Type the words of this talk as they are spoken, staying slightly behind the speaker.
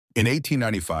In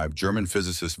 1895, German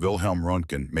physicist Wilhelm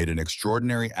Röntgen made an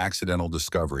extraordinary accidental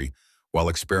discovery while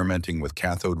experimenting with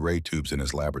cathode ray tubes in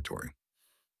his laboratory.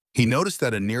 He noticed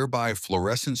that a nearby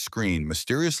fluorescent screen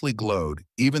mysteriously glowed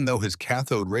even though his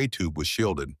cathode ray tube was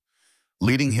shielded,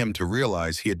 leading him to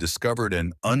realize he had discovered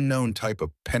an unknown type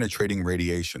of penetrating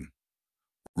radiation.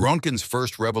 Röntgen's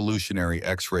first revolutionary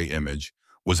X-ray image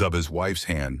was of his wife's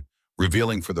hand,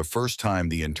 revealing for the first time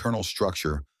the internal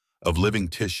structure of living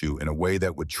tissue in a way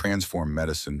that would transform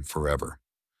medicine forever.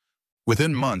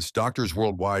 Within months, doctors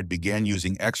worldwide began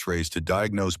using X-rays to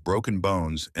diagnose broken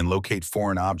bones and locate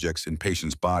foreign objects in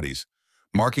patients' bodies,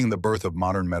 marking the birth of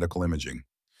modern medical imaging.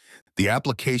 The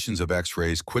applications of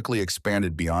X-rays quickly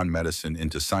expanded beyond medicine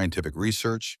into scientific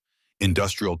research,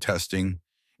 industrial testing,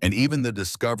 and even the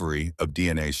discovery of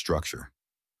DNA structure.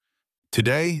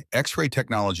 Today, X-ray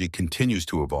technology continues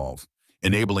to evolve,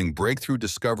 enabling breakthrough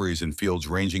discoveries in fields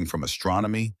ranging from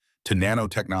astronomy to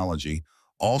nanotechnology,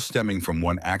 all stemming from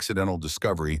one accidental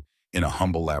discovery in a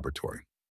humble laboratory.